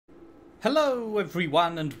Hello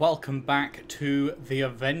everyone and welcome back to the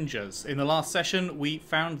Avengers. In the last session we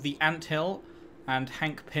found the anthill and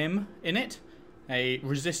Hank Pym in it, a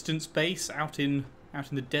resistance base out in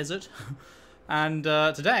the desert. And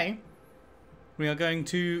today we are going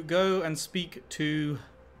to go and speak to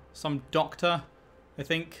some doctor, I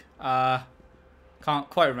think. Can't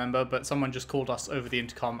quite remember, but someone just called us over the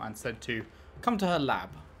intercom and said to come to her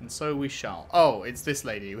lab. And so we shall. Oh, it's this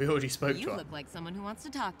lady. We already spoke to her. You look like someone who wants to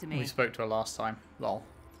talk to me. We spoke to her last time. Lol.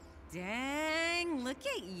 Dang, look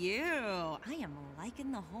at you. I am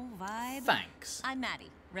liking the whole vibe. Thanks. I'm Maddie,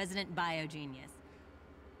 resident biogenius.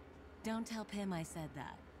 Don't tell Pym I said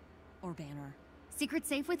that. Or Banner. Secret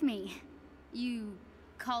safe with me. You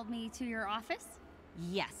called me to your office?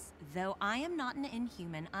 Yes, though I am not an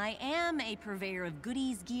inhuman, I am a purveyor of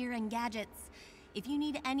goodies, gear, and gadgets. If you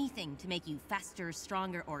need anything to make you faster,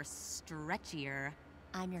 stronger, or stretchier,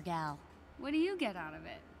 I'm your gal. What do you get out of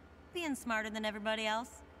it? Being smarter than everybody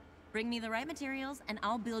else. Bring me the right materials, and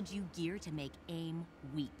I'll build you gear to make AIM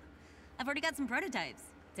weep. I've already got some prototypes.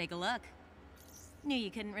 Take a look. Knew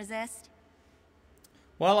you couldn't resist.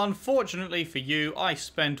 Well, unfortunately for you, I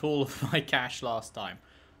spent all of my cash last time.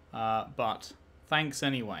 But thanks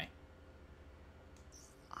anyway.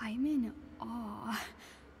 I'm in awe.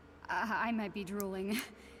 I might be drooling.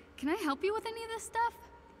 Can I help you with any of this stuff?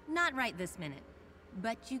 Not right this minute.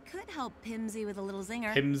 But you could help Pimsy with a little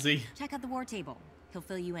zinger. Pimsy. Check out the war table. He'll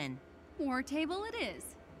fill you in. War table it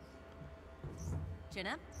is. Chin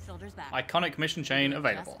up, shoulders back. Iconic mission chain Just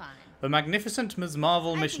available. fine. The magnificent Ms.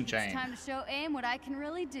 Marvel mission I think chain. it's time to show AIM what I can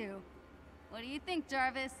really do. What do you think,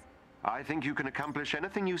 Jarvis? I think you can accomplish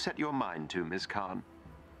anything you set your mind to, Miss Khan.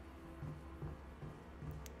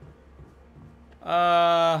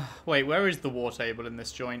 Wait, where is the war table in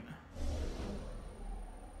this joint?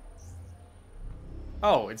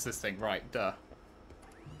 Oh, it's this thing, right, duh.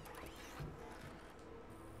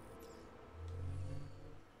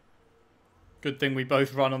 Good thing we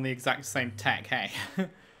both run on the exact same tech, hey?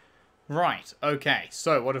 Right, okay,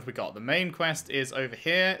 so what have we got? The main quest is over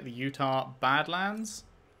here, the Utah Badlands.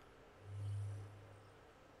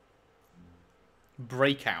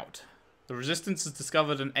 Breakout. The Resistance has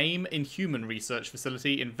discovered an AIM Inhuman research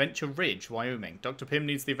facility in Venture Ridge, Wyoming. Dr. Pym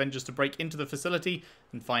needs the Avengers to break into the facility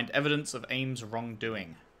and find evidence of AIM's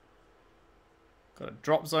wrongdoing. Got a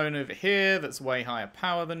drop zone over here that's way higher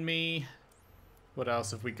power than me. What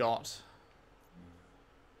else have we got?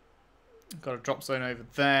 Got a drop zone over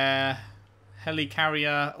there.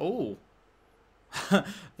 Helicarrier. Oh.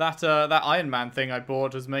 that Iron Man thing I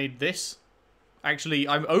bought has made this. Actually,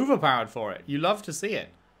 I'm overpowered for it. You love to see it.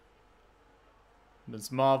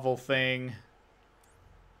 Ms. Marvel thing.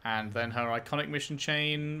 And then her iconic mission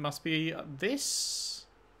chain must be this.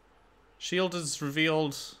 Shield has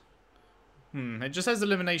revealed... it just says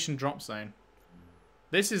elimination drop zone.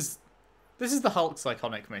 This is the Hulk's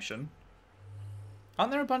iconic mission.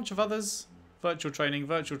 Aren't there a bunch of others? Virtual training,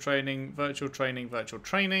 virtual training, virtual training, virtual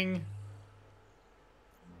training.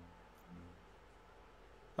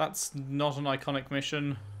 That's not an iconic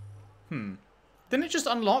mission. Didn't it just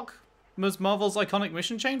unlock Ms. Marvel's iconic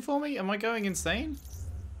mission chain for me? Am I going insane?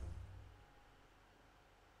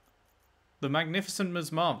 The magnificent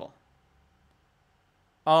Ms. Marvel.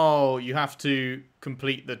 Oh, you have to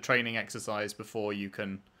complete the training exercise before you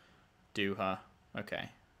can do her. Okay.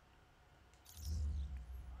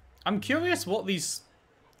 I'm curious what these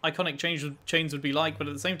iconic chains would be like, but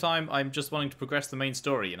at the same time, I'm just wanting to progress the main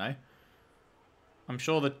story, you know? I'm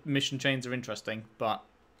sure the mission chains are interesting, but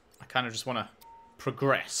I kind of just want to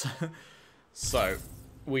progress. So,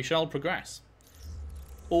 we shall progress.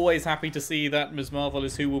 Always happy to see that Ms. Marvel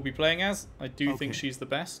is who we'll be playing as. I do think she's the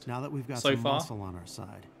best. Now that we've got so some far. muscle on our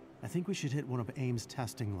side, I think we should hit one of AIM's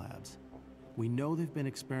testing labs. We know they've been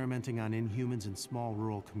experimenting on Inhumans in small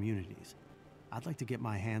rural communities. I'd like to get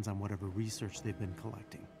my hands on whatever research they've been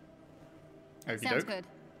collecting. Sounds good.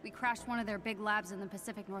 We crashed one of their big labs in the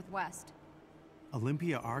Pacific Northwest.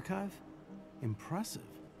 Olympia Archive? Impressive.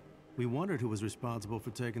 We wondered who was responsible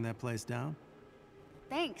for taking that place down.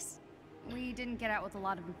 Thanks. We didn't get out with a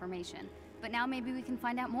lot of information, but now maybe we can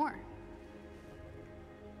find out more.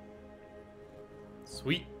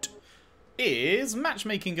 Sweet. Is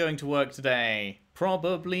matchmaking going to work today?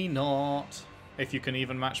 Probably not. If you can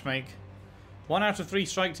even matchmake. 1 out of 3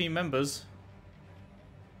 strike team members.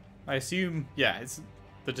 I assume, yeah, it's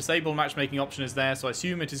the disable matchmaking option is there, so I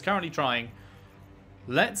assume it is currently trying.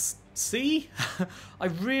 Let's see. I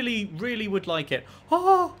really, really would like it.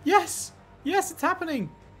 Oh, yes! Yes, it's happening!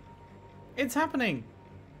 It's happening!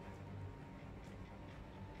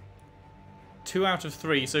 2 out of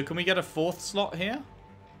 3, so can we get a 4th slot here?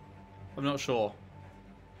 I'm not sure.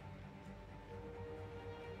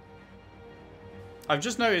 I've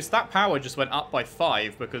just noticed that power just went up by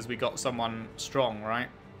 5 because we got someone strong, right?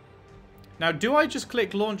 Now, do I just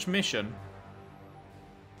click launch mission?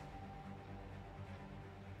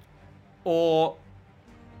 Or...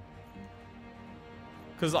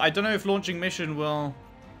 because I don't know if launching mission will...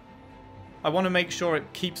 I want to make sure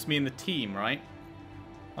it keeps me in the team, right?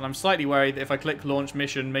 And I'm slightly worried that if I click launch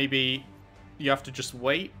mission, maybe you have to just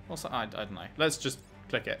wait. What's that? I don't know. Let's just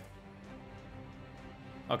click it.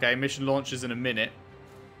 Okay, mission launches in a minute.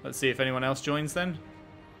 Let's see if anyone else joins then.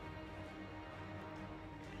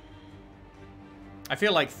 I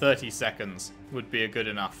feel like 30 seconds would be a good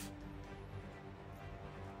enough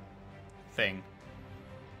thing.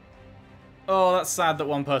 Oh, that's sad that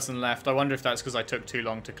one person left. I wonder if that's because I took too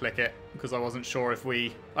long to click it. Because I wasn't sure if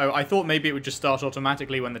we... I thought maybe it would just start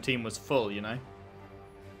automatically when the team was full, you know?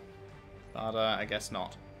 But I guess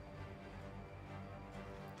not.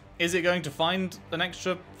 Is it going to find an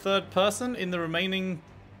extra third person in the remaining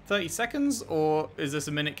 30 seconds? Or is this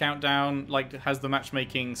a minute countdown? Like, has the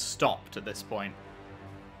matchmaking stopped at this point?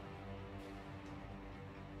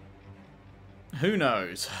 Who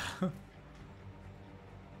knows?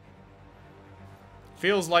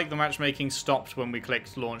 Feels like the matchmaking stopped when we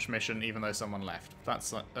clicked launch mission, even though someone left.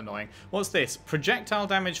 That's annoying. What's this? Projectile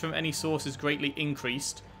damage from any source is greatly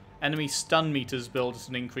increased. Enemy stun meters build at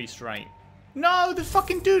an increased rate. No, the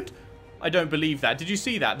fucking dude... I don't believe that. Did you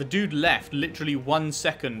see that? The dude left literally 1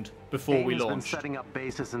 second before we launched. Been setting up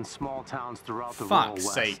bases in small towns throughout the rural West.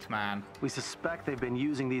 Fuck's sake, man. We suspect they've been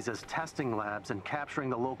using these as testing labs and capturing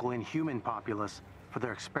the local inhuman populace for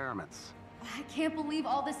their experiments. I can't believe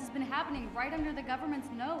all this has been happening right under the government's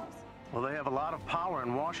nose. Well, they have a lot of power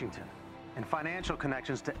in Washington and financial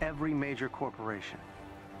connections to every major corporation.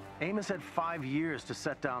 A.I.M has had 5 years to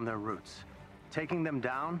set down their roots. Taking them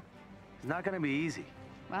down is not going to be easy.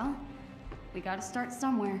 Well, we gotta start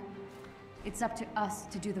somewhere. It's up to us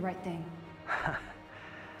to do the right thing.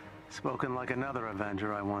 Spoken like another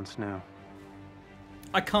Avenger I once knew.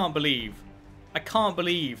 I can't believe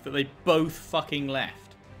that they both fucking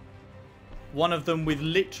left. One of them with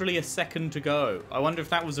literally a second to go. I wonder if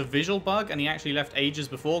that was a visual bug and he actually left ages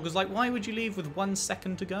before. Because, like, why would you leave with 1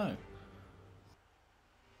 second to go?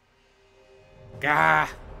 Gah!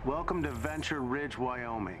 Welcome to Venture Ridge,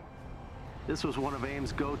 Wyoming. This was one of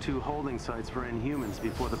A.I.M.'s go-to holding sites for Inhumans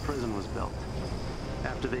before the prison was built.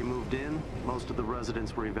 After they moved in, most of the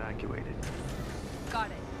residents were evacuated. Got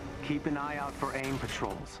it. Keep an eye out for A.I.M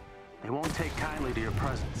patrols. They won't take kindly to your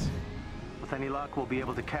presence. With any luck, we'll be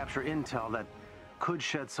able to capture intel that could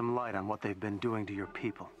shed some light on what they've been doing to your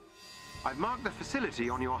people. I've marked the facility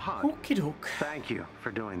on your HUD. Okie doke. Thank you for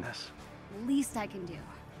doing this. Least I can do.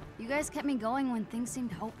 You guys kept me going when things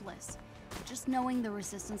seemed hopeless. Just knowing the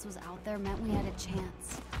resistance was out there meant we had a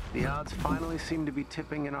chance. The odds finally seem to be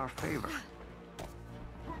tipping in our favor.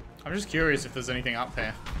 I'm just curious if there's anything up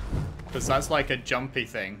here. Because that's like a jumpy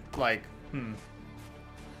thing. Like,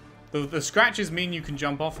 The scratches mean you can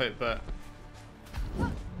jump off it, but...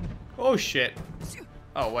 oh, shit.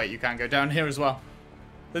 Oh, wait, you can go down here as well.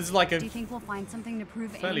 This is like a... do you think we'll find something to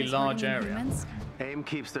prove fairly A.I.M. large area. Humans? A.I.M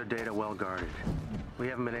keeps their data well guarded. We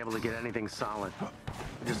haven't been able to get anything solid.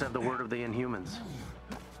 We just have the word of the Inhumans.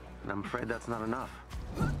 And I'm afraid that's not enough.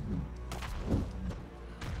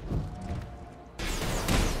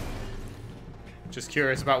 Just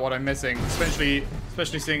curious about what I'm missing, especially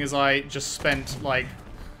seeing as I just spent, like,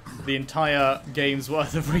 the entire game's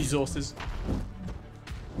worth of resources.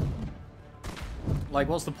 Like,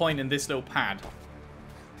 what's the point in this little pad?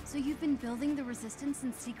 So you've been building the resistance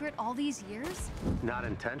in secret all these years? Not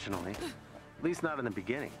intentionally. At least not in the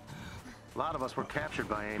beginning. A lot of us were captured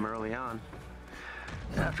by A.I.M early on.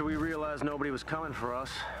 After we realized nobody was coming for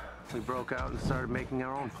us, we broke out and started making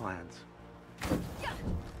our own plans.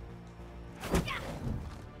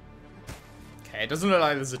 Okay, it doesn't look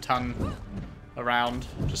like there's a ton around.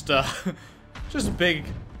 Just a big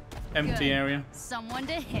empty Good. area. Someone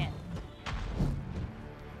to hit.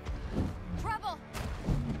 Trouble!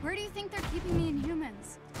 Where do you think they're keeping the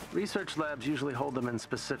Inhumans? Research labs usually hold them in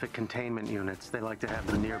specific containment units. They like to have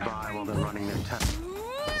them nearby while they're running their tests.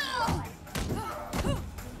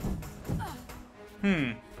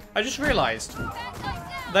 I just realized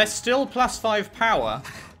they're still +5 power.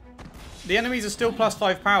 The enemies are still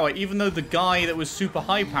 +5 power, even though the guy that was super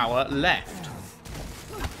high power left.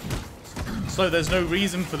 So there's no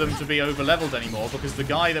reason for them to be over-leveled anymore, because the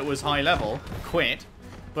guy that was high level quit,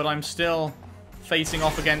 but I'm still facing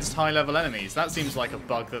off against high-level enemies. That seems like a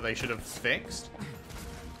bug that they should have fixed.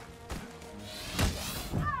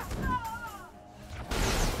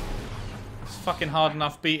 It's fucking hard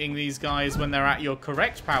enough beating these guys when they're at your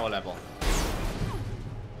correct power level.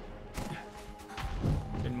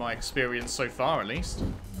 my experience so far, at least.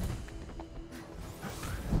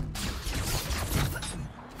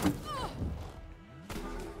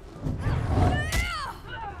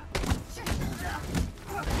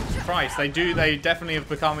 Christ, they definitely have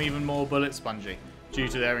become even more bullet spongy due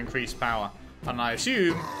to their increased power. And I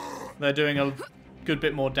assume they're doing a good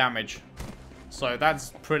bit more damage. So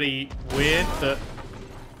that's pretty weird that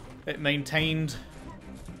it maintained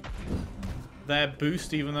their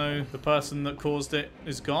boost even though the person that caused it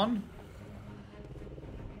is gone.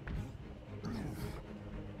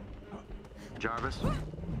 Jarvis,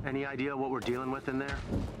 any idea what we're dealing with in there?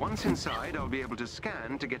 Once inside, I'll be able to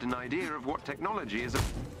scan to get an idea of what technology is.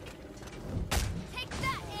 Take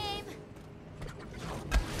that, A.I.M.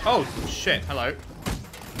 Oh, shit. Hello.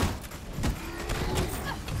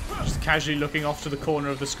 Just casually looking off to the corner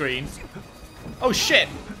of the screen. Oh, shit.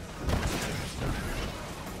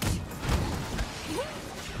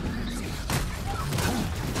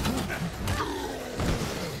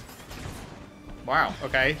 Wow,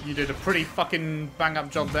 okay. You did a pretty fucking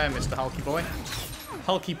bang-up job there, Mr. Hulky Boy.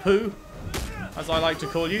 Hulky Poo, as I like to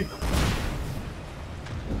call you.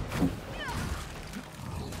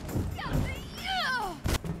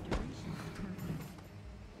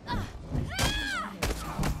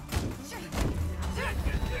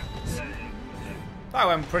 That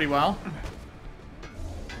went pretty well.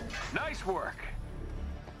 Nice work.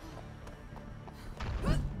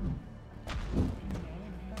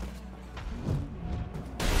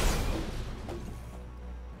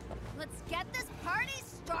 Let's get this party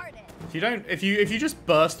started. If you just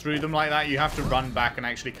burst through them like that, you have to run back and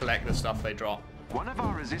actually collect the stuff they drop. One of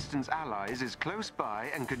our resistance allies is close by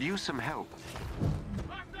and could use some help.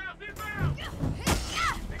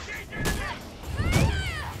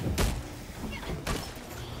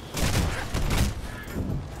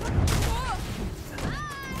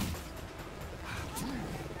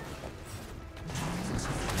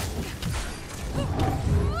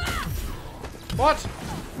 What?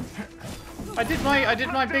 I did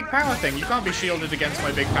my big power thing. You can't be shielded against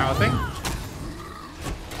my big power thing.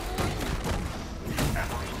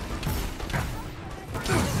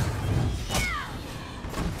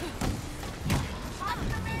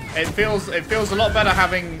 It feels a lot better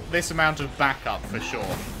having this amount of backup for sure.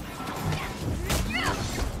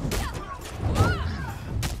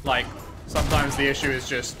 Like sometimes the issue is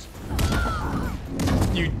just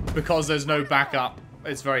because there's no backup,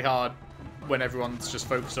 it's very hard when everyone's just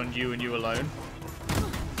focused on you and you alone.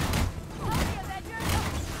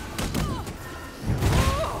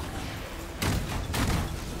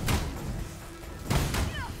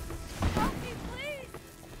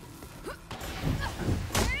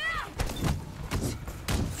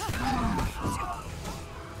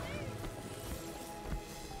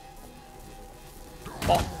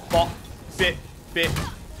 Bop, bop, bit, bit.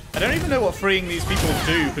 I don't even know what freeing these people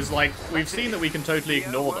do, because, like, we've seen that we can totally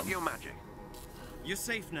ignore them. Your magic. You're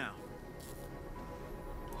safe now.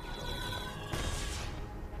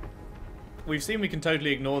 We've seen we can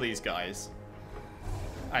totally ignore these guys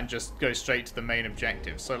and just go straight to the main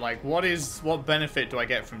objective. So, like, what benefit do I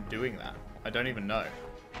get from doing that? I don't even know.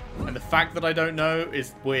 And the fact that I don't know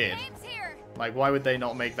is weird. Like, why would they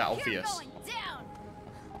not make that obvious?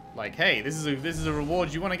 Like, hey, this is a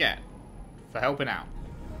reward you want to get for helping out.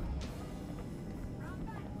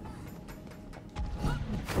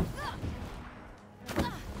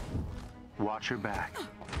 Watch your back.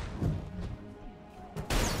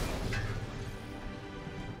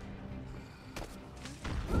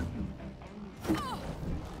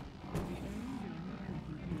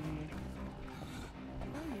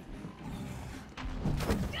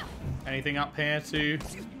 Anything up here to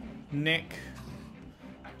nick?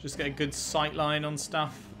 Just get a good sight line on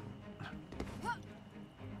stuff.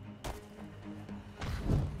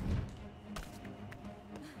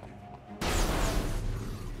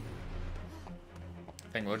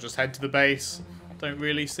 I think we'll just head to the base. Don't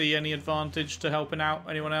really see any advantage to helping out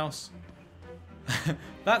anyone else.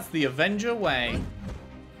 That's the Avenger way.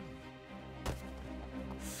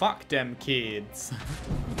 Fuck them kids.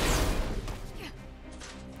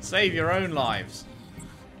 Save your own lives.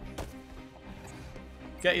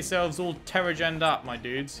 Get yourselves all Terrigened up, my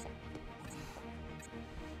dudes.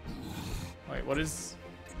 Wait, what is...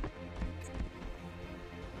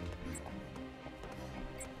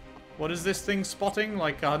 What is this thing spotting?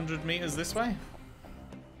 Like 100 meters this way?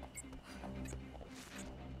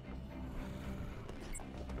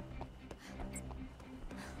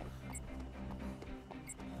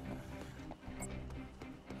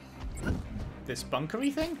 This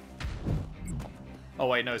bunkery thing? Oh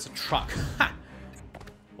wait, no, it's a truck.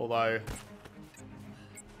 Although...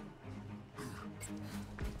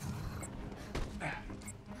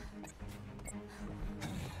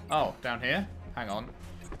 Oh, down here? Hang on.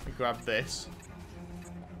 Let me grab this.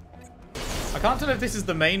 I can't tell if this is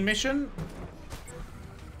the main mission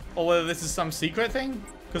or whether this is some secret thing.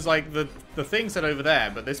 Because, like, the thing said over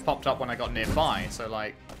there, but this popped up when I got nearby. So,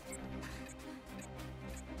 like...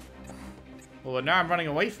 Well, now I'm running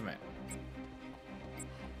away from it.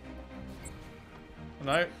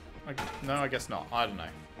 No? No, I guess not. I don't know.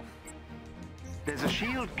 There's a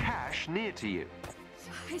shield cache near to you.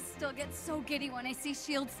 I still get so giddy when I see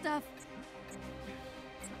shield stuff.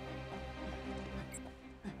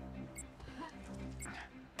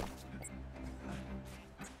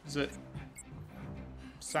 Is it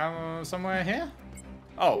somewhere here?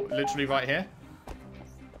 Oh, literally right here.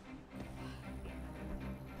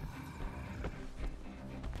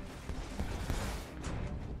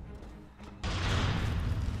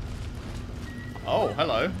 Oh,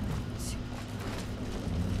 hello.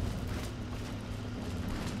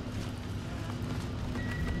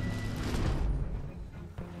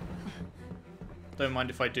 Don't mind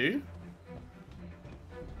if I do.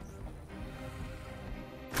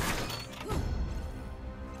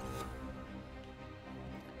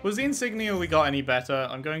 Was the insignia we got any better?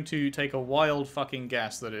 I'm going to take a wild fucking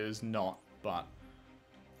guess that it is not, but...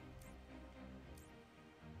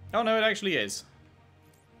 Oh no, it actually is.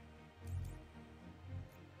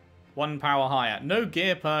 1 power higher. No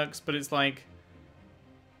gear perks, but it's like...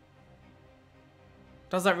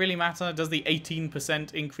 Does that really matter? Does the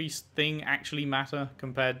 18% increased thing actually matter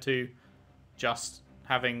compared to just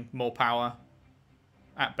having more power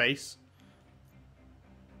at base?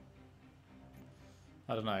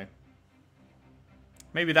 I don't know.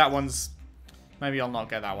 Maybe that one's... Maybe I'll not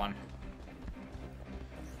get that one.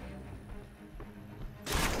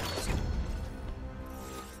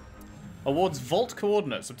 Awards vault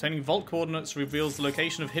coordinates. Obtaining vault coordinates reveals the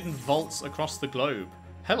location of hidden vaults across the globe.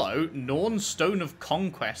 Hello, Norn Stone of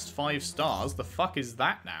Conquest, 5 stars. The fuck is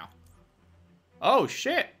that now? Oh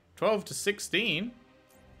shit, 12 to 16.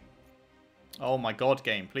 Oh my god,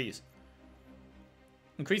 game, please.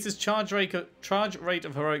 Increases charge rate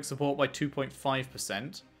of heroic support by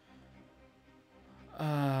 2.5%.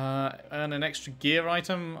 Earn an extra gear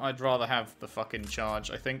item. I'd rather have the fucking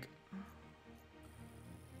charge, I think.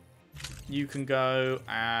 You can go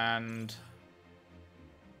and...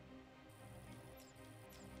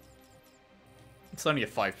 It's only a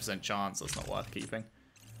 5% chance. That's not worth keeping.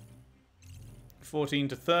 14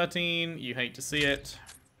 to 13. You hate to see it.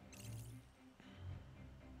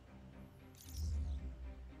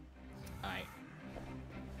 Aye.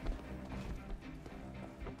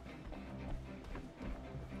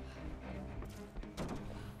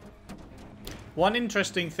 One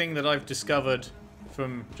interesting thing that I've discovered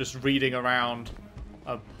from just reading around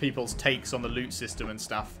people's takes on the loot system and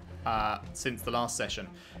stuff since the last session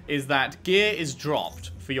is that gear is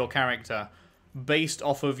dropped for your character based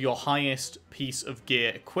off of your highest piece of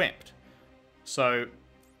gear equipped. So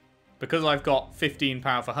because I've got 15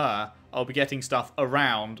 power for her, I'll be getting stuff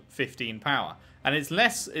around 15 power. And it's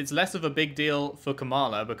less of a big deal for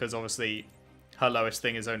Kamala because obviously her lowest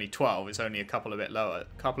thing is only 12. It's only a couple of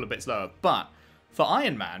bits lower. But for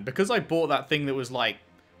Iron Man, because I bought that thing that was like,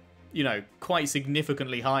 you know, quite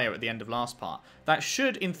significantly higher at the end of last part, that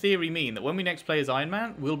should, in theory, mean that when we next play as Iron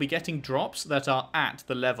Man, we'll be getting drops that are at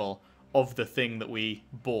the level of the thing that we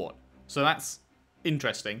bought. So that's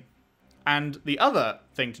interesting. And the other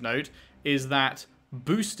thing to note is that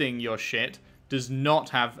boosting your shit does not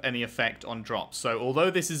have any effect on drops. So although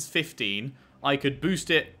this is 15, I could boost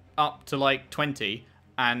it up to like 20,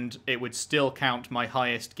 and it would still count my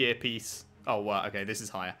highest gear piece. Oh, well, okay, this is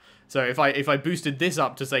higher. So if I boosted this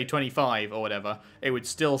up to, say, 25 or whatever, it would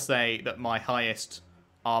still say that my highest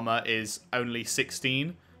armor is only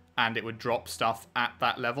 16, and it would drop stuff at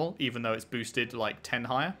that level, even though it's boosted, like, 10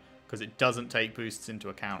 higher, because it doesn't take boosts into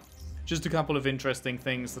account. Just a couple of interesting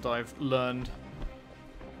things that I've learned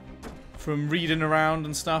from reading around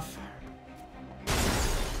and stuff.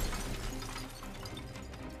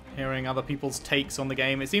 Hearing other people's takes on the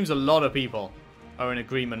game. It seems a lot of people are in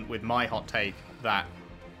agreement with my hot take that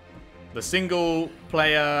the single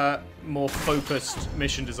player, more focused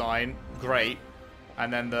mission design, great.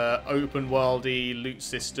 And then the open worldy loot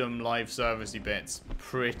system, live servicey bits,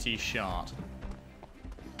 pretty short.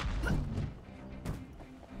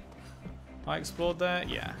 I explored there?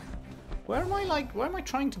 Yeah. Where am I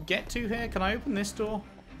trying to get to here? Can I open this door?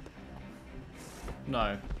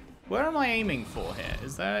 No. Where am I aiming for here?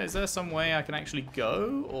 Is there some way I can actually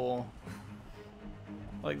go, or...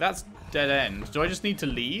 Like, that's dead end. Do I just need to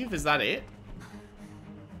leave? Is that it?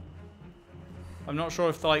 I'm not sure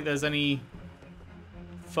if, like, there's any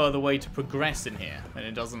further way to progress in here. And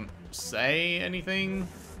it doesn't say anything.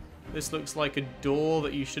 This looks like a door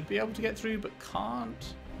that you should be able to get through, but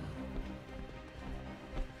can't.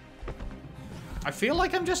 I feel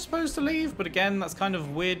like I'm just supposed to leave, but again, that's kind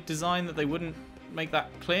of weird design that they wouldn't make that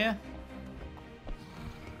clear.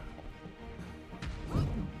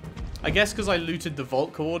 I guess because I looted the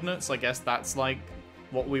vault coordinates, I guess that's like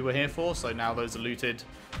what we were here for. So now those are looted.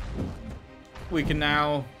 We can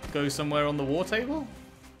now go somewhere on the war table.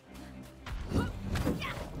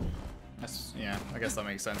 Yeah, I guess that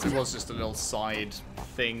makes sense. It was just a little side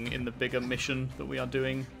thing in the bigger mission that we are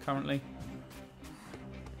doing currently.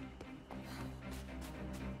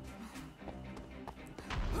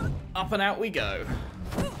 Up and out we go.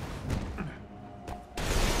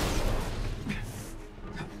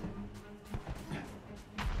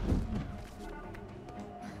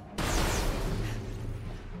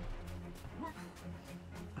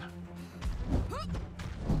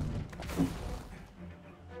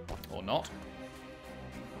 Or not.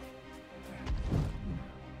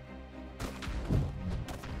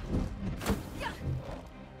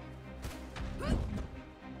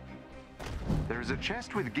 There is a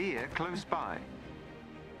chest with gear close by.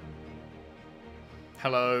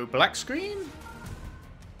 Hello, black screen?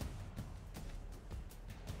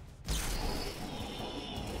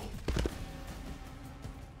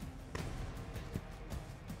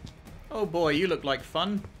 Oh boy, you look like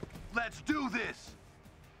fun. Let's do this!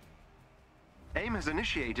 A.I.M has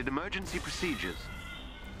initiated emergency procedures.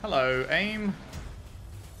 Hello, A.I.M.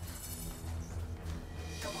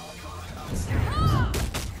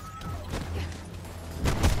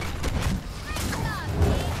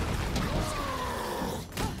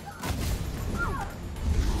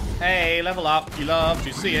 Hey, level up. You love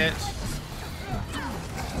to see it.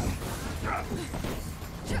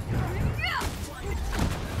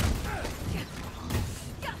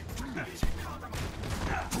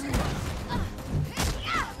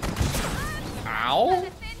 Ow.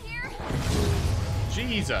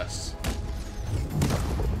 Jesus.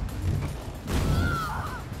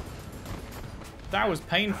 That was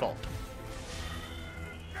painful.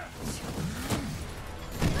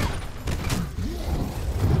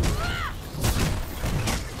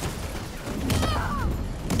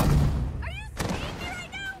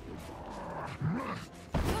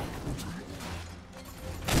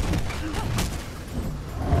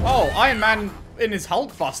 Oh, Iron Man in his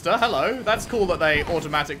Hulkbuster. Hello. That's cool that they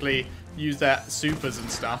automatically use their supers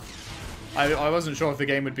and stuff. I wasn't sure if the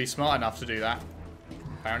game would be smart enough to do that.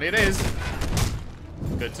 Apparently it is.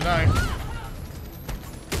 Good to know.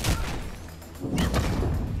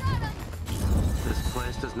 This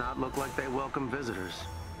place does not look like they welcome visitors.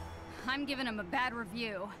 I'm giving him a bad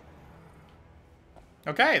review.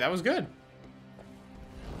 Okay, that was good.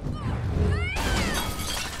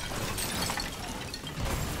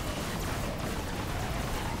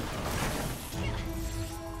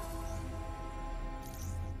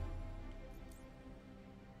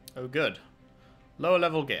 Oh, good. Lower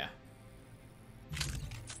level gear.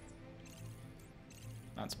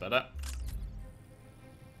 That's better.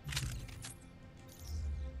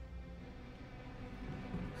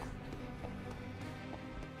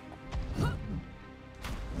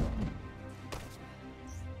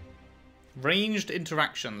 Ranged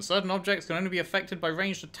interactions. Certain objects can only be affected by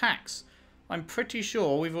ranged attacks. I'm pretty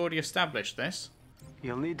sure we've already established this.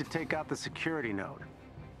 You'll need to take out the security node.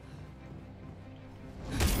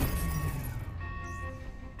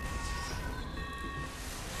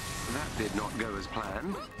 That did not go as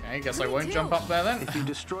planned. Okay, guess I won't jump up there then. If you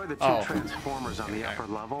destroy the two transformers on the upper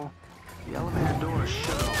level, the elevator doors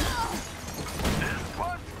should open.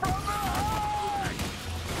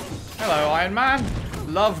 Hello, Iron Man.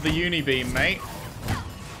 Love the Unibeam, mate.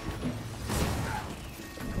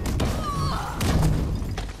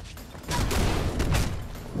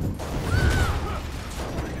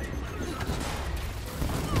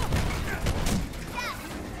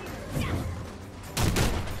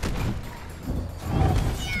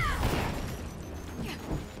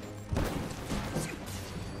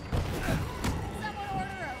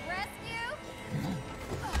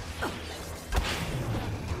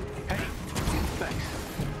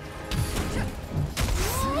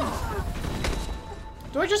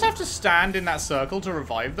 Do I just have to stand in that circle to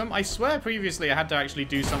revive them? I swear previously I had to actually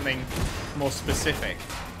do something more specific.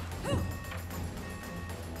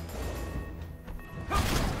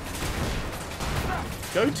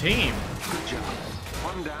 Go team. Good job.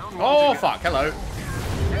 One down, one Oh to go. fuck, hello.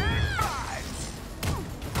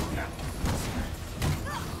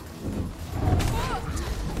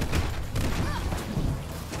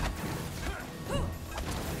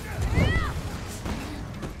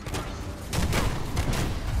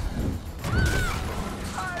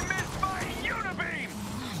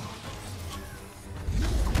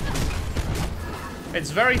 It's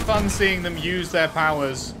very fun seeing them use their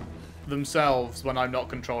powers themselves when I'm not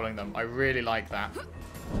controlling them. I really like that.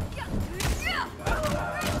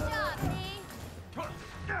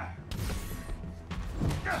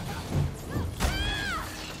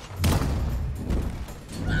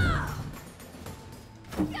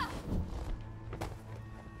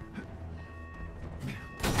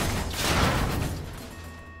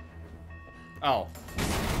 Oh.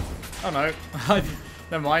 Oh no.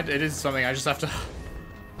 Never mind, it is something I just have to...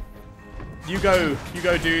 You go,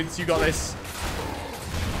 dudes, you got this.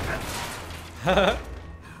 That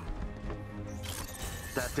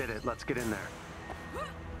did it, let's get in there.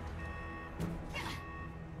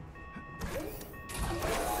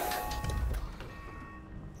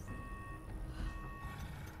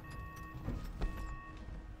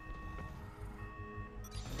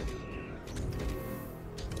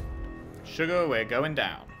 Sugar, we're going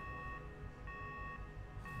down.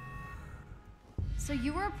 So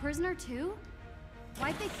you were a prisoner too?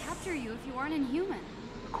 Why'd they capture you if you aren't inhuman?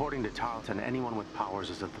 According to Tarleton, anyone with powers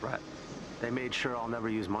is a threat. They made sure I'll never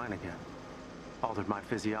use mine again. Altered my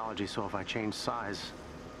physiology so if I change size,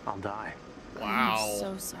 I'll die. Wow. I'm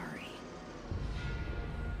so sorry.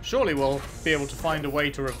 Surely we'll be able to find a way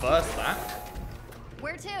to reverse that.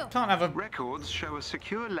 Where to? Can't have a... Records show a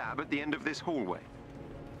secure lab at the end of this hallway.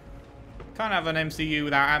 Can't have an MCU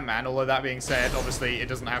without Ant-Man, although that being said, obviously it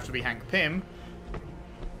doesn't have to be Hank Pym.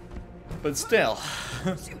 But still.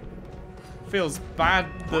 Feels bad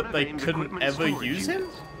that they couldn't ever use him,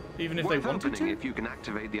 even if they wanted to. If you can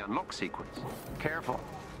activate the unlock sequence. Careful.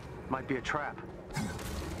 Might be a trap.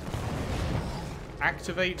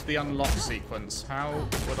 Activate the unlock sequence. How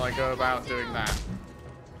would I go about doing that?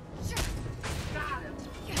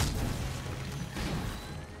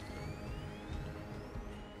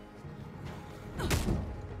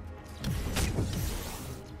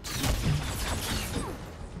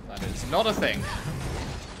 That is not a thing.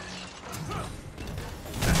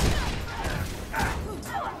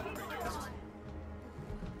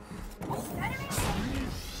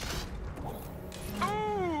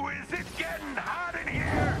 Oh, is it getting hot in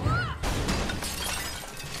here?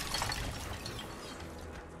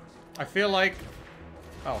 I feel like...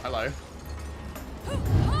 Oh, hello.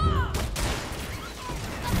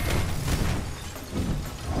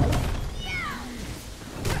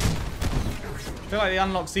 I feel like the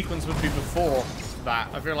unlock sequence would be before that.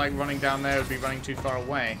 I feel like running down there would be running too far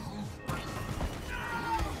away.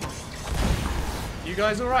 You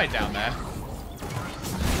guys alright down there?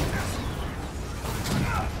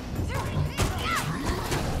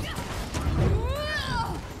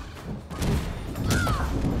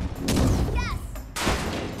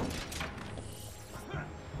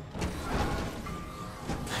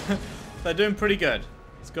 They're doing pretty good.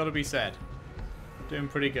 It's got to be said. Doing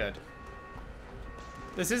pretty good.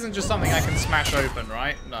 This isn't just something I can smash open,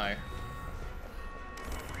 right? No.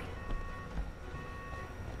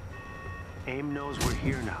 AIM knows we're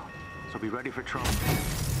here now, so be ready for trouble.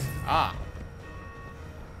 Ah.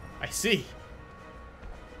 I see.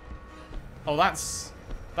 Oh, that's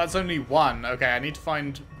only one. Okay, I need to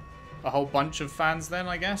find a whole bunch of fans then,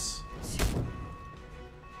 I guess.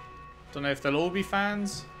 Don't know if they'll all be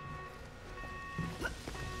fans.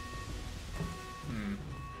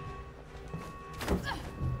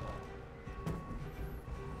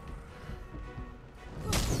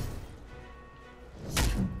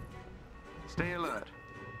 Stay alert.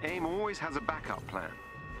 AIM always has a backup plan.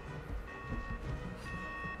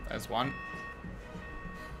 There's one.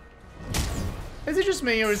 Is it just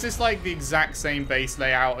me, or is this like the exact same base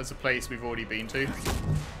layout as a place we've already been to?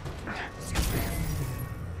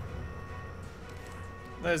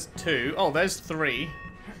 There's two. Oh, there's three.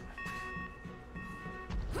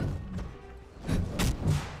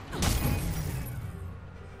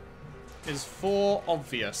 Is 4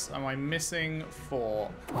 obvious? Am I missing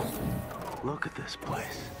 4? Look at this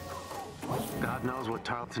place. God knows what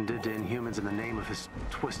Tarleton did to Inhumans in the name of his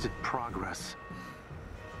twisted progress.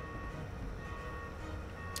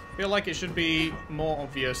 I feel like it should be more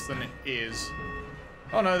obvious than it is.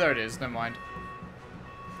 Oh no, there it is. Never mind.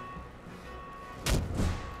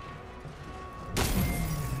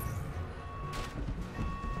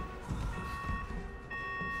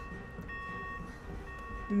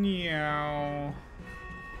 Meow.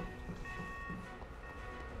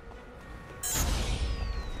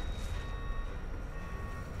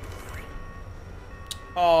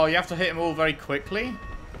 Oh, you have to hit them all very quickly?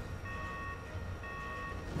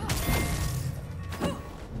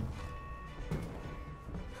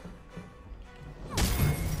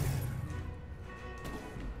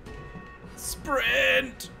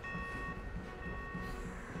 Sprint!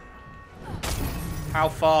 How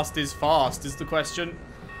fast is the question.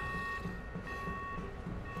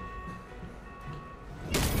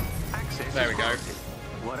 Access There is we go. granted.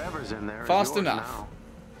 Whatever's in there is Fast yours enough. now.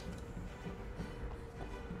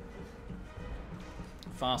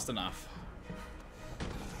 Fast enough.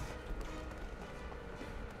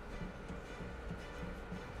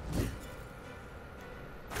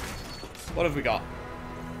 What have we got?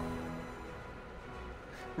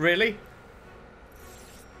 Really?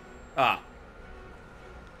 Ah.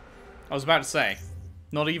 I was about to say,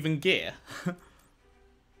 not even gear.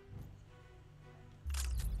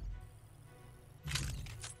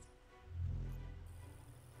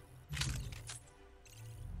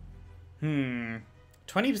 Hmm.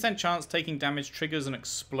 20% chance taking damage triggers an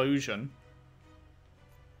explosion.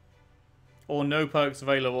 Or no perks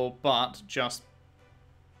available, but just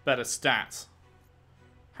better stats.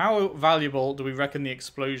 How valuable do we reckon the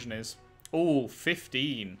explosion is? Ooh,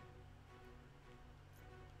 15.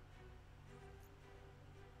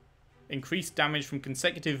 Increased damage from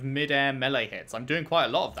consecutive mid-air melee hits. I'm doing quite a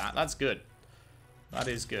lot of that. That's good. That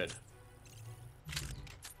is good.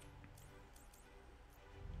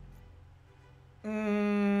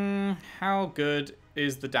 How good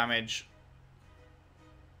is the damage?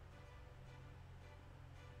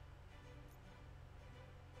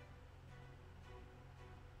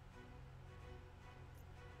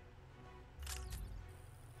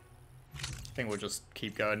 I think we'll just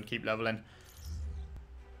keep going, keep leveling.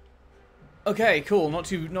 Okay, cool. Not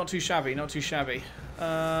too shabby. Not too shabby.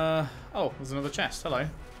 Oh, there's another chest. Hello.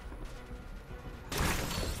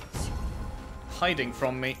 Hiding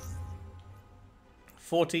from me.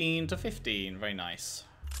 14 to 15. Very nice.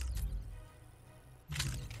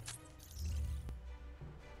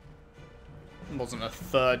 Wasn't a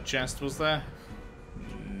third chest, was there?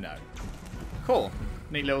 No. Cool.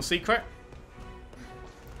 Neat little secret.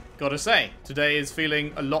 Gotta say, today is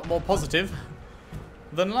feeling a lot more positive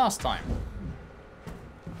than last time.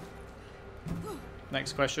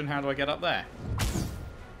 Next question, how do I get up there?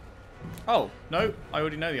 Oh, no, I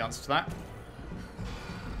already know the answer to that.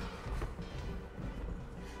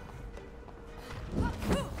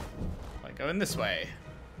 I go in this way.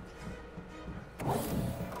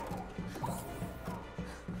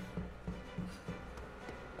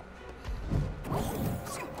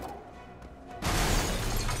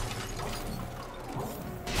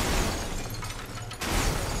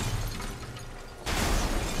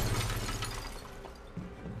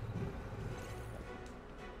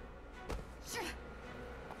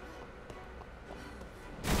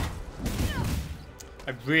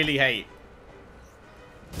 I really hate.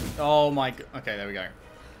 Oh my god. Okay, there we go.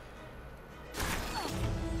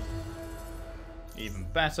 Even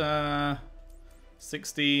better.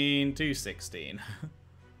 16 to 16.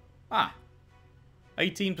 Ah.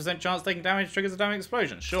 18% chance taking damage triggers a damage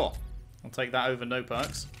explosion. Sure. I'll take that over no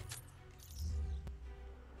perks.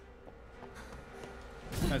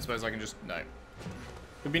 I suppose I can just... No.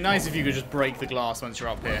 It'd be nice if you could just break the glass once you're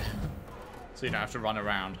up here. So you don't have to run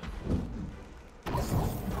around.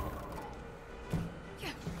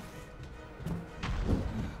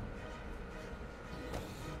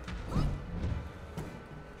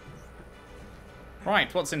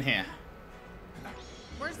 Right, what's in here?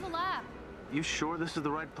 Where's the lab? You sure this is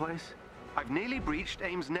the right place? I've nearly breached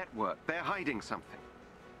AIM's network. They're hiding something.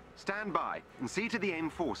 Stand by and see to the AIM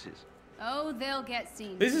forces. Oh, they'll get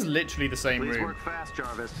seen. This is literally the same Please room. work fast,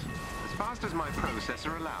 Jarvis. As fast as my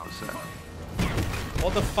processor allows, sir.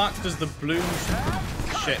 What the fuck does the blue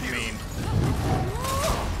shit mean?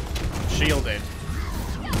 Shielded.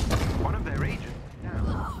 One of their agents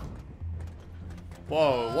down.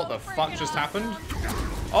 Whoa, what the fuck just happened?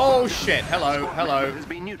 Oh shit, hello, hello. Has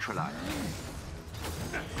been neutralized.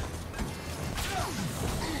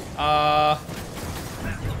 How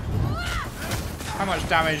much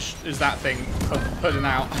damage is that thing putting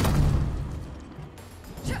out?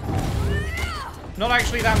 Not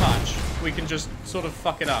actually that much. We can just sort of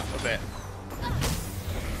fuck it up a bit.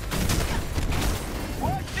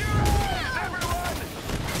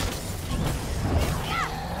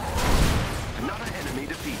 Another enemy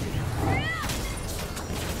defeated.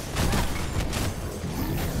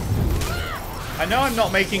 I know I'm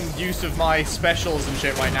not making use of my specials and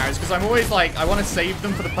shit right now. It's because I'm always like, I want to save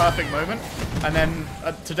them for the perfect moment. And then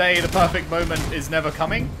today the perfect moment is never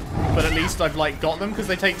coming. But at least I've like got them because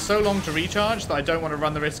they take so long to recharge that I don't want to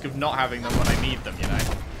run the risk of not having them when I need them, you know.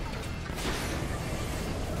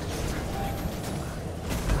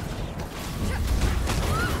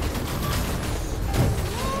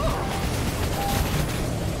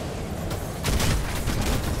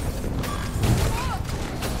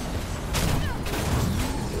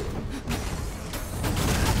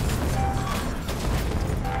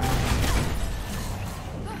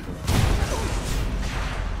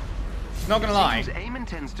 not gonna lie. AIM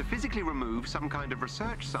intends to physically remove some kind of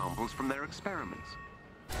research samples from their experiments.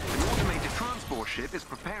 An automated transport ship is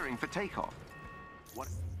preparing for takeoff. What?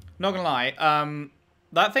 Not gonna lie,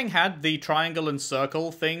 that thing had the triangle and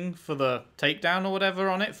circle thing for the takedown or whatever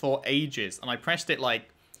on it for ages, and I pressed it like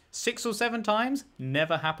 6 or 7 times.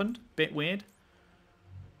 Never happened. Bit weird.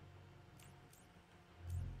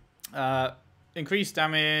 Increased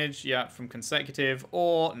damage, yeah, from consecutive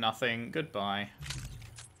or nothing. Goodbye.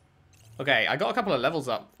 Okay, I got a couple of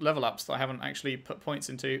level ups that I haven't actually put points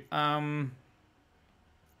into.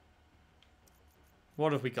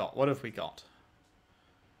 What have we got? What have we got?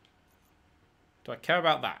 Do I care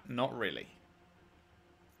about that? Not really.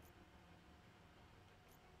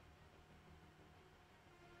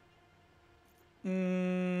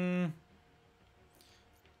 Okay,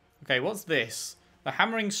 what's this? The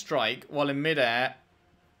hammering strike while in midair.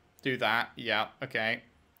 Do that. Yeah, okay.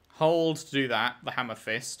 Hold to do that. The hammer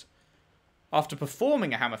fist. After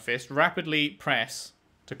performing a hammer fist, rapidly press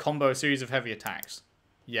to combo a series of heavy attacks.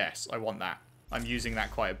 Yes, I want that. I'm using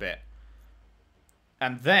that quite a bit.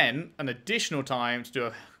 And then an additional time to do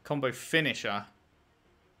a combo finisher.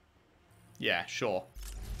 Yeah, sure.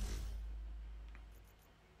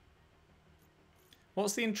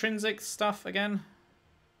 What's the intrinsic stuff again?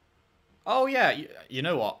 Oh yeah, you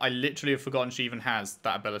know what? I literally have forgotten she even has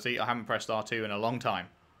that ability. I haven't pressed R2 in a long time.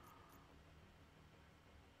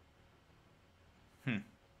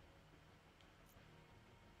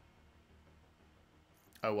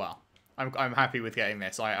 Oh well. I'm happy with getting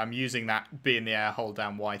this. I'm using that B in the air, hold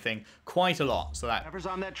down Y thing quite a lot. So that Whatever's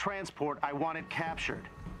on that transport, I want it captured.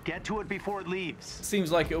 Get to it before it leaves.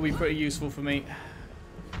 seems like it'll be pretty useful for me.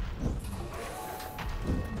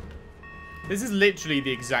 This is literally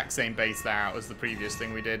the exact same base layout as the previous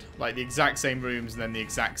thing we did. Like the exact same rooms and then the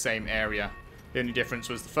exact same area. The only difference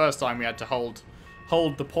was the first time we had to hold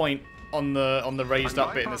the point on the raised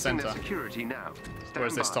up bit in the center.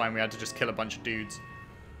 Whereas this time we had to just kill a bunch of dudes.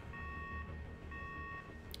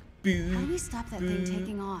 How do we stop that thing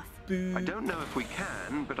taking off? I don't know if we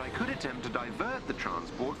can, but I could attempt to divert the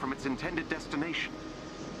transport from its intended destination.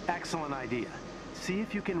 Excellent idea. See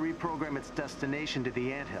if you can reprogram its destination to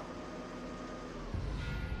the anthill.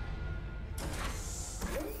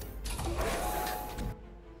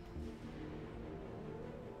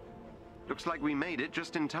 Looks like we made it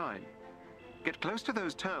just in time. Get close to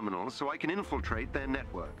those terminals so I can infiltrate their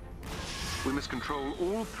network. We must control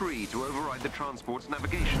all 3 to override the transport's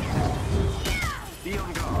navigation system. Be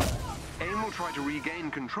on guard. AIM will try to regain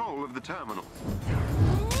control of the terminal.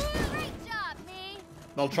 Great job, me!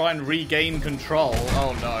 They'll try and regain control.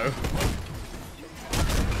 Oh no.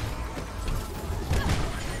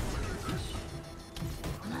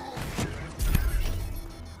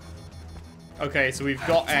 Okay, so we've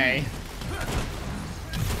got A.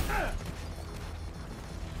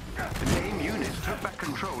 An AIM unit took back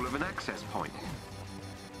control of an access point.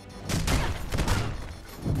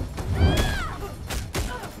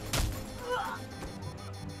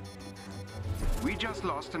 We just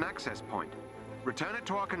lost an access point. Return it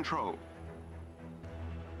to our control.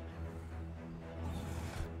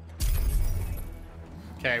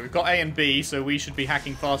 Okay, we've got A and B, so we should be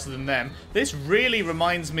hacking faster than them. This really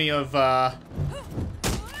reminds me of,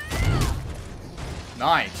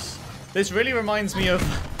 Nice. This really reminds me of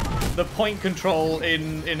the point control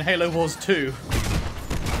in Halo Wars 2.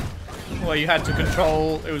 Where you had to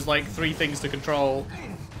control, it was like 3 things to control,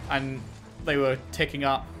 and they were ticking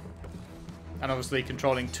up. And obviously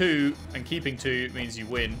controlling 2 and keeping 2 means you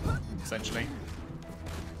win, essentially.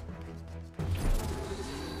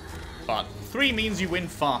 But 3 means you win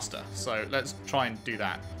faster, so let's try and do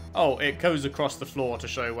that. Oh, it goes across the floor to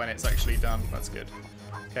show when it's actually done. That's good.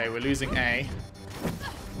 Okay, we're losing A.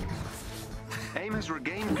 AIM has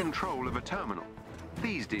regained control of a terminal.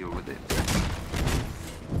 Please deal with it.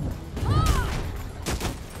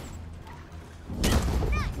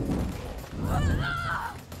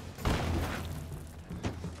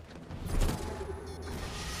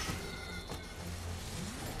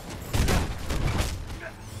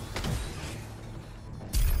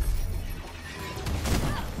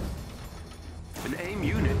 An AIM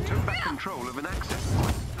unit took back control of an access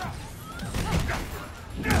point.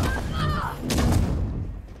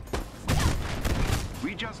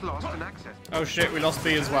 We just lost an access. Oh shit, we lost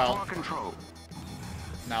B as well. Our control.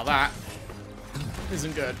 Now that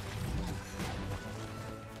isn't good.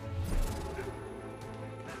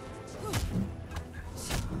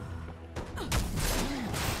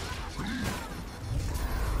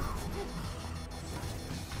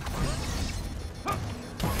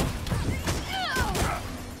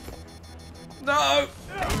 No!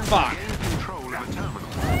 Fuck. Gain control of a terminal.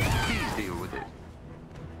 Please deal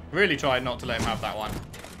Really tried not to let him have that one.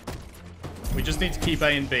 We just need to keep A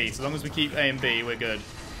and B. So long as we keep A and B, we're good.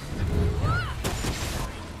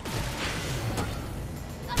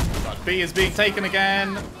 But B is being taken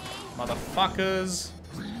again. Motherfuckers.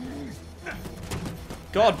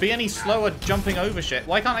 God, be any slower jumping over shit.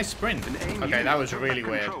 Why can't I sprint? Okay, that was really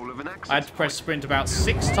weird. I had to press sprint about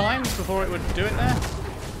 6 times before it would do it there.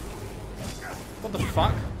 What the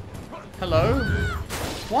fuck? Hello?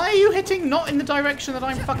 Why are you hitting not in the direction that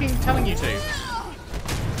I'm fucking telling you to?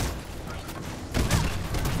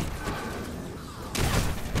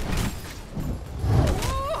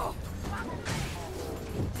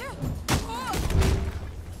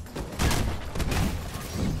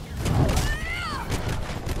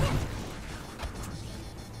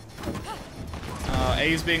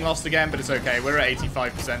 A's being lost again, but it's okay. We're at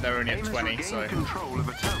 85%. They're only at 20, so control of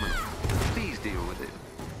a terminal. Please deal with it.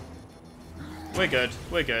 We're good.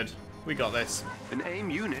 We're good. We got this. An AIM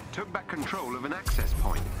unit took back control of an access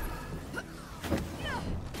point.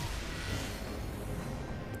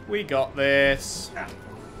 We got this.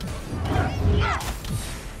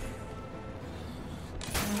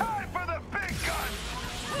 Time for the big gun!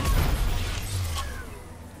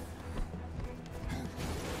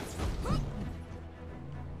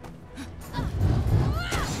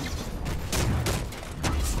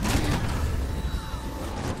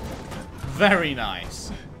 Very nice.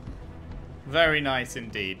 Very nice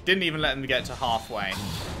indeed. Didn't even let them get to halfway.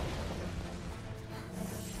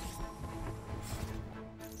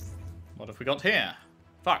 What have we got here?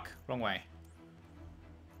 Fuck, wrong way.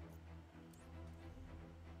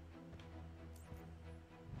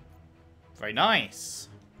 Very nice.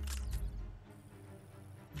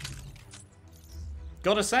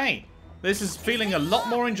 Gotta say, this is feeling a lot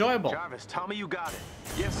more enjoyable. Jarvis, tell me you got it.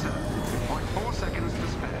 Yes, sir. 0.4 seconds to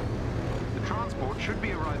spare. The transport should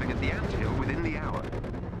be arriving at the anthill within the hour.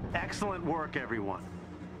 Excellent work, everyone.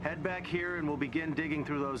 Head back here and we'll begin digging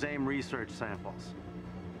through those AIM research samples.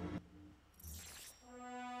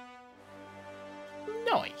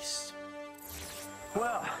 Nice.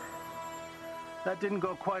 Well, that didn't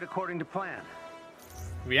go quite according to plan.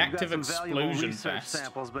 Reactive We've got some valuable explosion research test.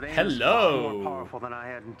 samples, but AIM is Hello. far more powerful than I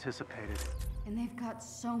had anticipated. And they've got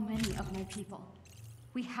so many of my people.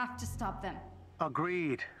 We have to stop them.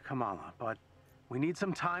 Agreed, Kamala, but we need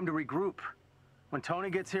some time to regroup. When Tony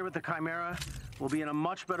gets here with the Chimera, we'll be in a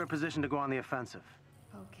much better position to go on the offensive.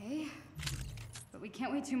 Okay. But we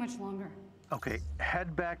can't wait too much longer. Okay,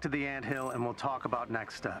 head back to the anthill and we'll talk about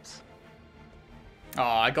next steps. Oh,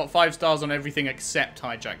 I got 5 stars on everything except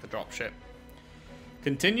hijack the dropship.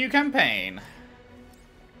 Continue campaign.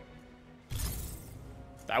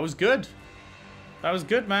 That was good. That was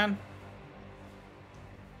good, man.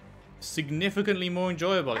 Significantly more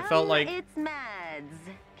enjoyable. It felt like... It's Mads.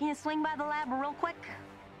 Can you swing by the lab real quick?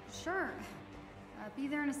 Sure. Be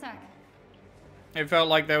there in a sec. It felt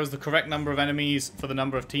like there was the correct number of enemies for the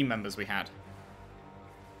number of team members we had.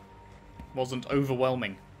 Wasn't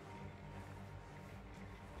overwhelming.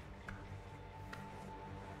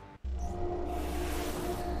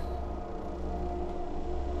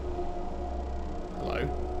 Hello.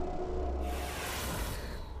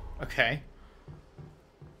 Okay.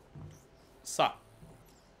 Sup?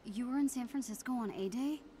 You were in San Francisco on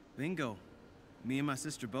A-Day? Bingo. Me and my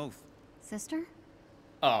sister both. Sister?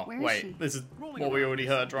 Oh, Where is wait. she? This is what we already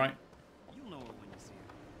heard, right? You'll know her when you see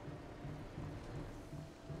her.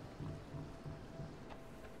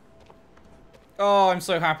 Oh, I'm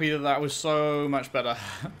so happy that that was so much better.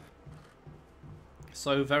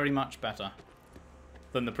 So very much better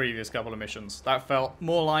than the previous couple of missions. That felt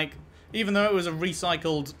more like, even though it was a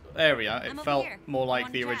recycled area, it felt more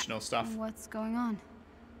like the original stuff. What's going on?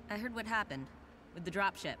 I heard what happened with the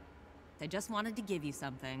dropship. They just wanted to give you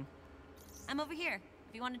something. I'm over here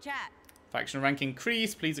if you want to chat. Faction rank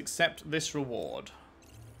increase. Please accept this reward.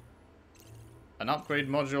 An upgrade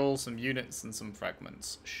module, some units, and some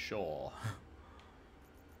fragments. Sure.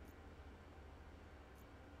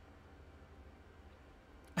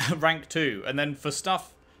 Rank 2. And then for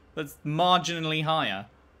stuff that's marginally higher,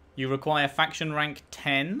 you require faction rank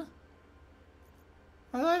 10?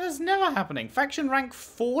 Well, that is never happening. Faction rank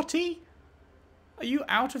 40? Are you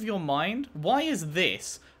out of your mind? Why is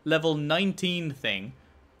this level 19 thing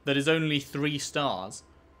that is only 3 stars?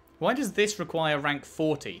 Why does this require rank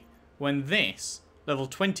 40 when this level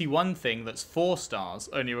 21 thing that's 4 stars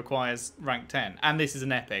only requires rank 10? And this is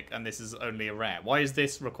an epic and this is only a rare. Why is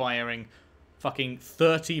this requiring fucking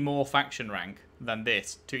 30 more faction rank than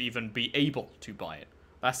this to even be able to buy it?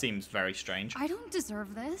 That seems very strange. I don't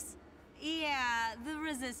deserve this. Yeah, the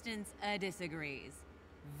Resistance disagrees.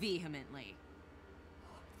 Vehemently.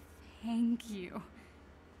 Thank you.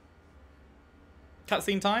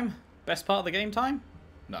 Cutscene time? Best part of the game time?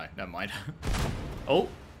 No, never mind. Oh.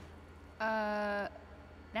 That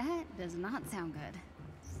does not sound good.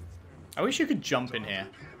 I wish you could jump in here.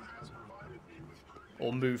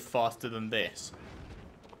 Or move faster than this.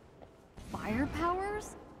 Fire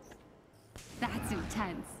powers? That's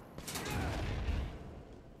intense.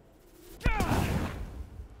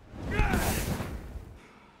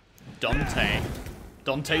 Dante.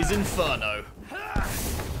 Dante's Inferno.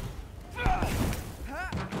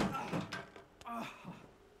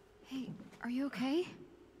 Hey, are you okay?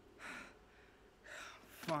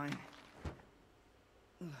 Fine.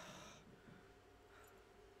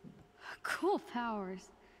 Cool powers.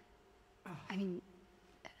 I mean,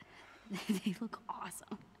 they look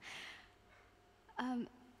awesome.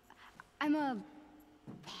 I'm a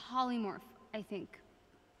polymorph, I think.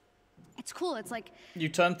 It's cool. It's like You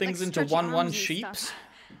turn things like into stretchy arms 1-1 and sheeps?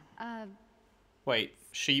 stuff. Wait,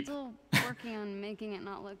 sheep. Still working on making it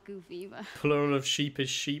not look goofy, but Plural of sheep is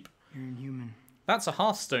sheep. You're inhuman. That's a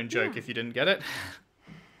Hearthstone joke Yeah. if you didn't get it.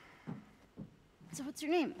 so what's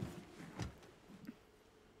your name?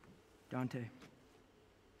 Dante.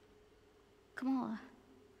 Kamala.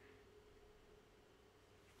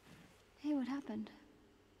 Hey, what happened?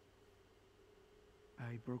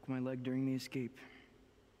 I broke my leg during the escape.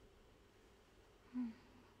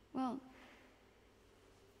 Well,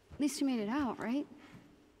 at least you made it out, right?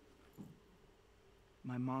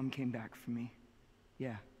 My mom came back for me.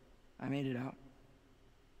 Yeah, I made it out.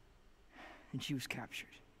 And she was captured.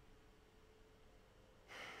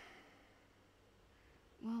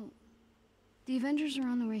 Well, the Avengers are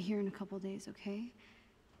on the way here in a couple days, okay?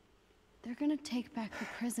 They're gonna take back the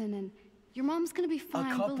prison and your mom's gonna be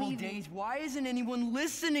fine, A couple believe me. days? Why isn't anyone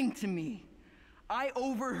listening to me? I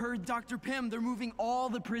overheard Dr. Pym. They're moving all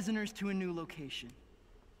the prisoners to a new location.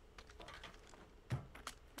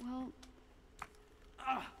 Well,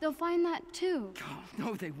 they'll find that too. Oh,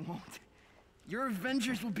 no, they won't. Your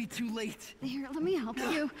Avengers will be too late. Here, let me help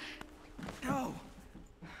you. No.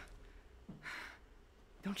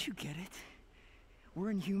 Don't you get it?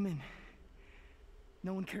 We're inhuman.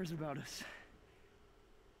 No one cares about us.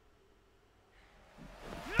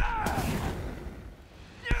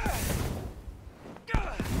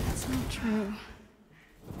 That's not true.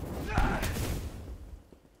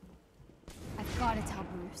 I've got to tell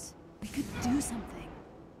Bruce. We could do something.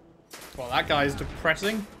 Well, that guy's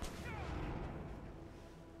depressing.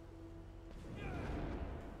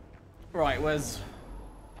 Right, where's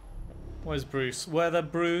Bruce? Where the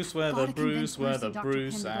Bruce? Where the Gotta Bruce? convince Where the and Dr.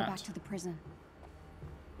 Bruce Pym to go back at? to the prison.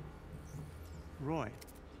 Roy,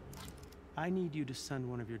 I need you to send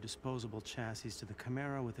one of your disposable chassis to the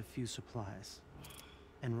Chimera with a few supplies.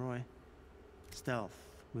 And Roy, stealth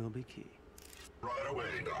will be key. Right away,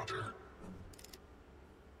 Doctor.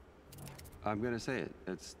 I'm gonna say it.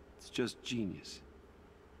 It's just genius.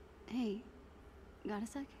 Hey, got a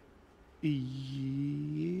sec?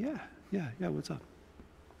 Yeah, what's up?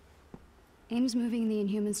 A.I.M's moving the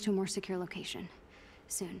Inhumans to a more secure location.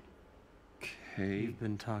 Soon. Okay. You've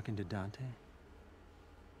been talking to Dante?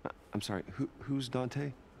 I'm sorry, who's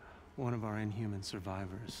Dante? One of our Inhuman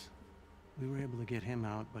survivors. We were able to get him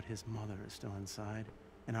out, but his mother is still inside,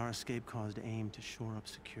 and our escape caused A.I.M to shore up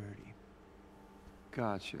security.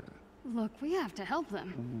 Gotcha. Look, we have to help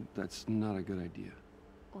them. That's not a good idea.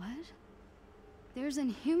 What? There's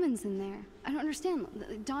Inhumans in there. I don't understand.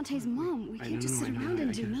 Dante's mom. We can't just sit around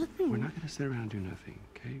and do nothing. We're not gonna sit around and do nothing,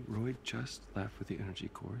 okay? Roy just left with the energy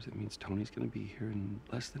cores. It means Tony's gonna be here in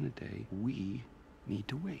less than a day. We need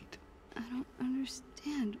to wait. I don't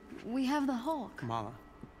understand. We have the Hulk. Kamala,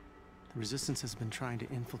 the Resistance has been trying to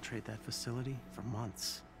infiltrate that facility for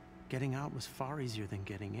months. Getting out was far easier than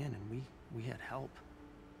getting in, and we had help.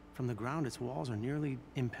 From the ground, its walls are nearly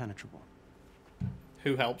impenetrable.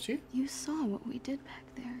 Who helps you? You saw what we did back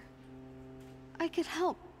there. I could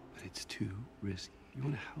help. But it's too risky. You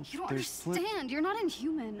wanna help? You don't There's understand. You're not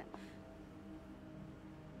Inhuman.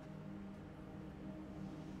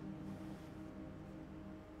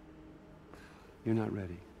 You're not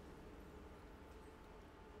ready.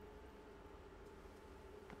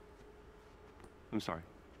 I'm sorry.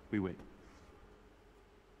 We wait.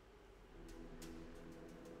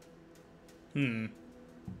 I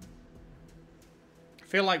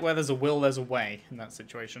feel like where there's a will, there's a way in that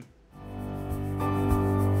situation.